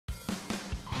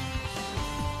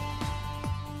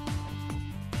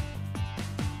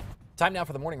Time now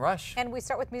for the morning rush. And we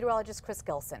start with meteorologist Chris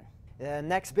Gilson. The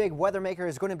next big weather maker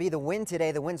is going to be the wind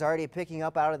today. The wind's already picking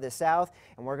up out of the south,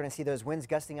 and we're going to see those winds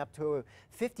gusting up to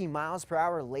 50 miles per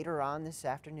hour later on this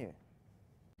afternoon.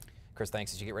 Chris,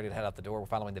 thanks. As you get ready to head out the door, we're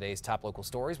following today's top local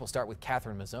stories. We'll start with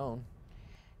Catherine Mazzone.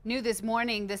 New this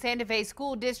morning, the Santa Fe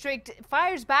School District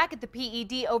fires back at the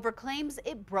PED over claims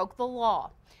it broke the law.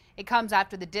 It comes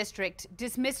after the district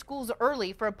dismissed schools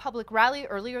early for a public rally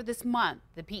earlier this month.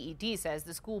 The PED says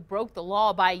the school broke the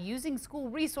law by using school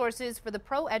resources for the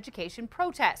pro-education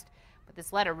protest. But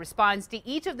this letter responds to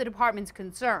each of the department's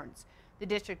concerns. The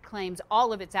district claims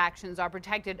all of its actions are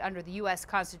protected under the U.S.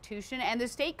 Constitution and the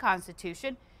state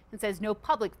constitution and says no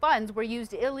public funds were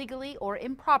used illegally or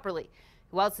improperly.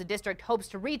 Who else the district hopes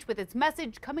to reach with its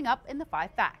message coming up in the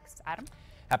 5 Facts. Adam?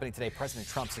 Happening today, President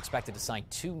Trump's expected to sign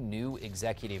 2 new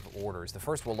executive orders. The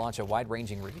first will launch a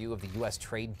wide-ranging review of the U.S.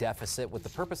 trade deficit with the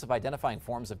purpose of identifying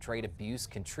forms of trade abuse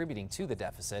contributing to the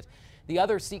deficit. The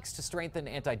other seeks to strengthen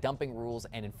anti-dumping rules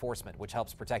and enforcement, which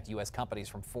helps protect U.S. companies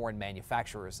from foreign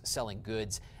manufacturers selling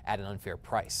goods at an unfair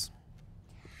price.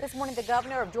 This morning, the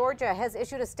governor of Georgia has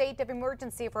issued a state of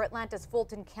emergency for Atlanta's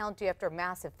Fulton County after a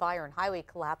massive fire and highway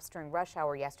collapse during rush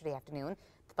hour yesterday afternoon.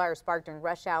 The fire sparked during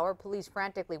rush hour. Police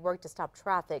frantically worked to stop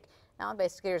traffic. Now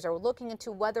investigators are looking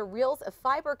into whether reels of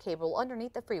fiber cable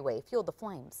underneath the freeway fueled the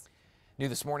flames. New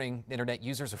this morning, internet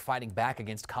users are fighting back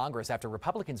against Congress after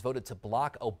Republicans voted to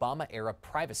block Obama-era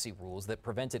privacy rules that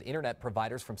prevented internet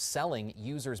providers from selling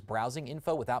users' browsing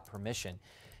info without permission.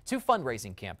 2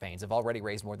 fundraising campaigns have already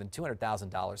raised more than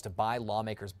 $200,000 to buy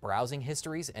lawmakers' browsing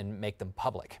histories and make them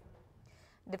public.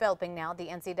 Developing now, the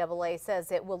NCAA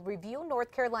says it will review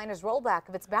North Carolina's rollback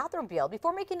of its bathroom bill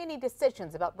before making any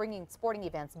decisions about bringing sporting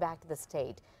events back to the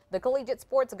state. The collegiate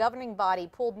sports governing body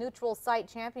pulled neutral site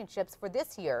championships for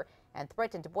this year and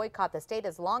threatened to boycott the state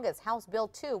as long as House Bill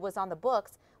 2 was on the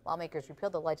books. Lawmakers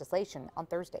repealed the legislation on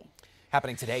Thursday.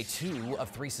 Happening today, 2 of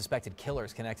 3 suspected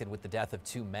killers connected with the death of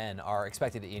 2 men are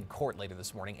expected in court later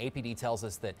this morning. APD tells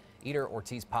us that Eder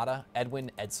Ortiz-Pata, Edwin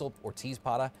Edsel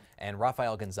Ortiz-Pata, and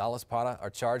Rafael Gonzalez-Pata are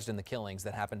charged in the killings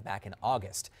that happened back in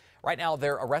August. Right now,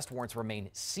 their arrest warrants remain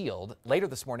sealed. Later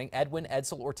this morning, Edwin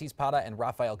Edsel Ortiz-Pata and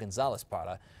Rafael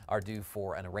Gonzalez-Pata are due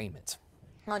for an arraignment.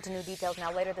 On to new details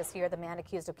now. Later this year, the man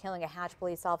accused of killing a Hatch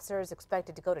police officer is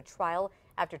expected to go to trial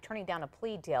after turning down a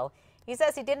plea deal. He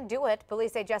says he didn't do it.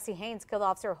 Police say Jesse Haynes killed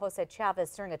Officer Jose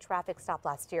Chavez during a traffic stop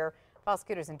last year.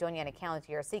 Prosecutors in Doña Ana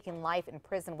County are seeking life in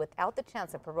prison without the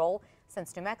chance of parole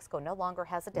since New Mexico no longer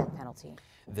has a death penalty.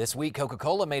 This week,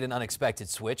 Coca-Cola made an unexpected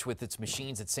switch with its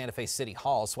machines at Santa Fe City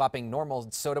Hall, swapping normal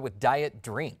soda with diet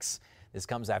drinks. This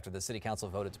comes after the City Council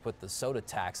voted to put the soda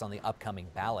tax on the upcoming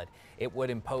ballot. It would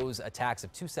impose a tax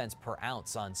of 2 cents per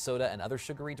ounce on soda and other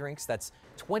sugary drinks. That's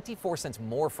 24 cents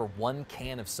more for 1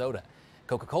 can of soda.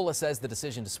 Coca-Cola says the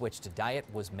decision to switch to diet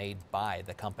was made by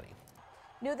the company.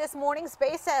 New this morning,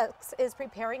 SpaceX is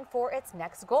preparing for its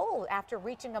next goal after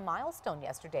reaching a milestone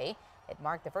yesterday. It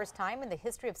marked the first time in the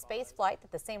history of spaceflight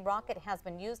that the same rocket has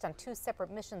been used on 2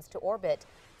 separate missions to orbit.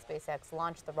 SpaceX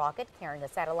launched the rocket carrying a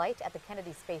satellite at the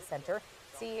Kennedy Space Center.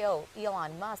 CEO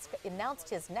Elon Musk announced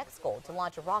his next goal to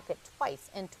launch a rocket twice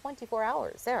in 24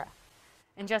 hours. Sarah.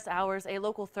 In just hours, a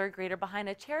local 3rd grader behind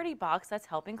a charity box that's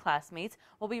helping classmates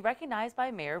will be recognized by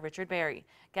Mayor Richard Berry.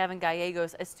 Gavin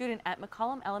Gallegos, a student at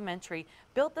McCollum Elementary,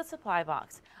 built the supply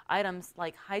box. Items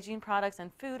like hygiene products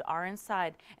and food are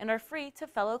inside and are free to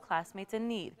fellow classmates in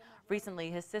need.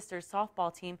 Recently, his sister's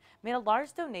softball team made a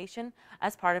large donation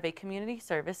as part of a community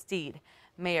service deed.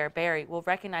 Mayor Berry will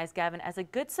recognize Gavin as a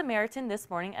Good Samaritan this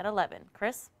morning at 11.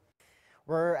 Chris?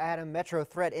 We're at a Metro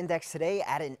Threat Index today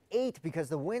at an 8 because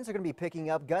the winds are going to be picking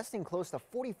up, gusting close to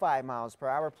 45 miles per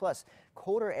hour, plus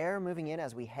colder air moving in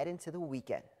as we head into the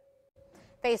weekend.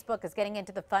 Facebook is getting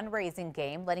into the fundraising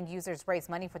game, letting users raise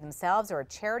money for themselves or a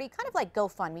charity, kind of like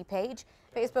GoFundMe page.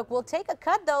 Facebook will take a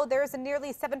cut, though. There's a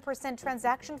nearly 7%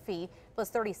 transaction fee plus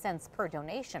 30 cents per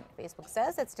donation. Facebook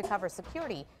says it's to cover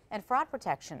security and fraud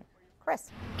protection. Chris.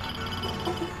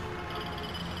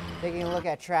 Taking a look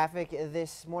at traffic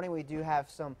this morning, we do have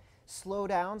some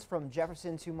slowdowns from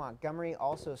Jefferson to Montgomery,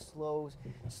 also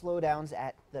slowdowns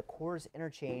at the Coors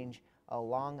Interchange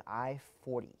along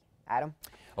I-40. Adam?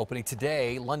 Opening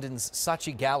today, London's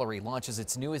Saatchi Gallery launches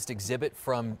its newest exhibit,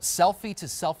 From Selfie to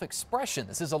Self-Expression.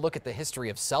 This is a look at the history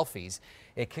of selfies.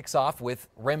 It kicks off with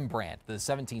Rembrandt, the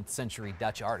 17th century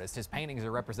Dutch artist. His paintings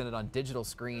are represented on digital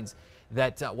screens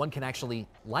that one can actually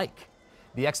like.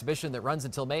 The exhibition that runs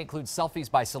until May includes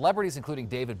selfies by celebrities, including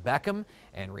David Beckham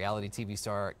and reality TV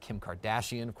star Kim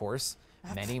Kardashian, of course.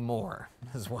 many more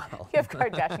as well. Kim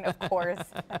Kardashian, of course.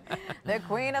 The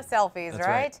queen of selfies, That's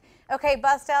right? Okay,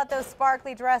 bust out those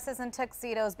sparkly dresses and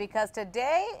tuxedos because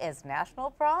today is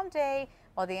National Prom Day.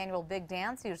 While the annual big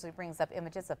dance usually brings up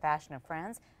images of fashion and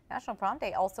friends, National Prom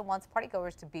Day also wants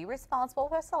partygoers to be responsible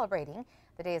while celebrating.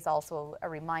 The day is also a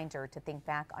reminder to think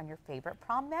back on your favorite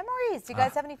prom memories. Do you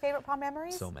guys have any favorite prom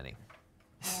memories? So many.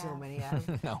 So many,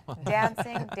 Adam. No.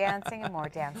 Dancing, dancing, and more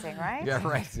dancing, right? Yeah,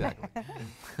 right, exactly.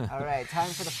 All right, time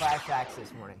for the 5 facts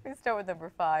this morning. We start with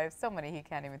number 5. So many he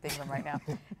can't even think of them right now.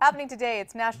 Happening today,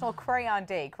 it's National Crayon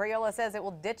Day. Crayola says it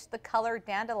will ditch the color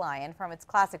dandelion from its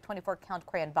classic 24-count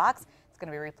crayon box. It's going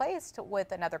to be replaced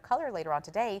with another color later on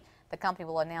today. The company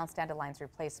will announce dandelion's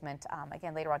replacement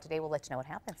again later on today. We'll let you know what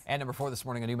happens. And number 4 this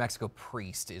morning, a New Mexico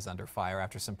priest is under fire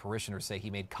after some parishioners say he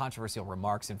made controversial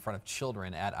remarks in front of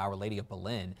children at Our Lady of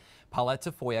Belen. Paulette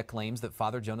Tafoya claims that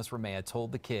Father Jonas Romea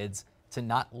told the kids to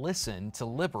not listen to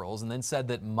liberals and then said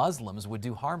that Muslims would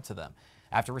do harm to them.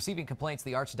 After receiving complaints,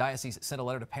 the Archdiocese sent a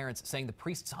letter to parents saying the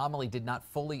priest's homily did not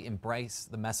fully embrace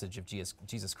the message of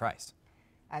Jesus Christ.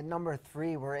 At number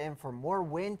 3, we're in for more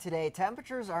wind today.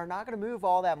 Temperatures are not going to move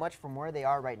all that much from where they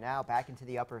are right now, back into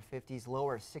the upper 50s,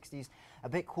 lower 60s. A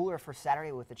bit cooler for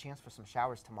Saturday with a chance for some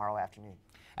showers tomorrow afternoon.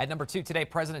 At number 2 today,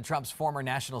 President Trump's former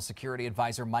national security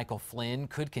advisor Michael Flynn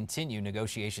could continue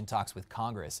negotiation talks with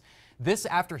Congress. This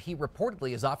after he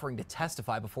reportedly is offering to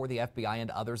testify before the FBI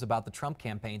and others about the Trump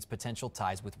campaign's potential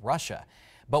ties with Russia.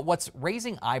 But what's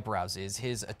raising eyebrows is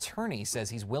his attorney says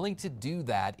he's willing to do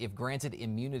that if granted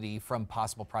immunity from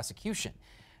possible prosecution.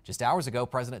 Just hours ago,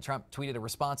 President Trump tweeted a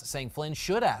response saying Flynn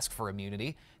should ask for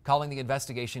immunity, calling the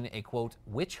investigation a, quote,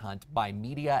 witch hunt by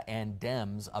media and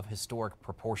Dems of historic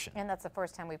proportion. And that's the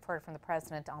first time we've heard from the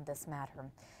president on this matter.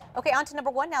 Okay, on to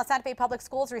number 1 now. Santa Fe Public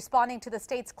Schools responding to the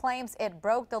state's claims it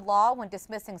broke the law when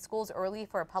dismissing schools early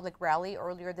for a public rally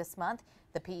earlier this month.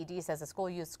 The PED says the school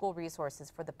used school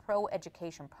resources for the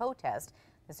pro-education protest.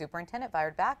 The superintendent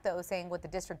fired back, though, saying what the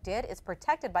district did is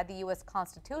protected by the U.S.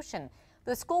 Constitution.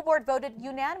 The school board voted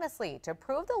unanimously to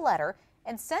approve the letter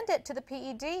and send it to the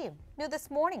PED. New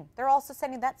this morning, they're also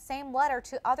sending that same letter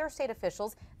to other state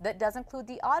officials that does include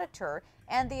the auditor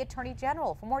and the attorney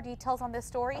general. For more details on this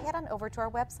story, head on over to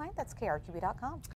our website. That's KRQE.com.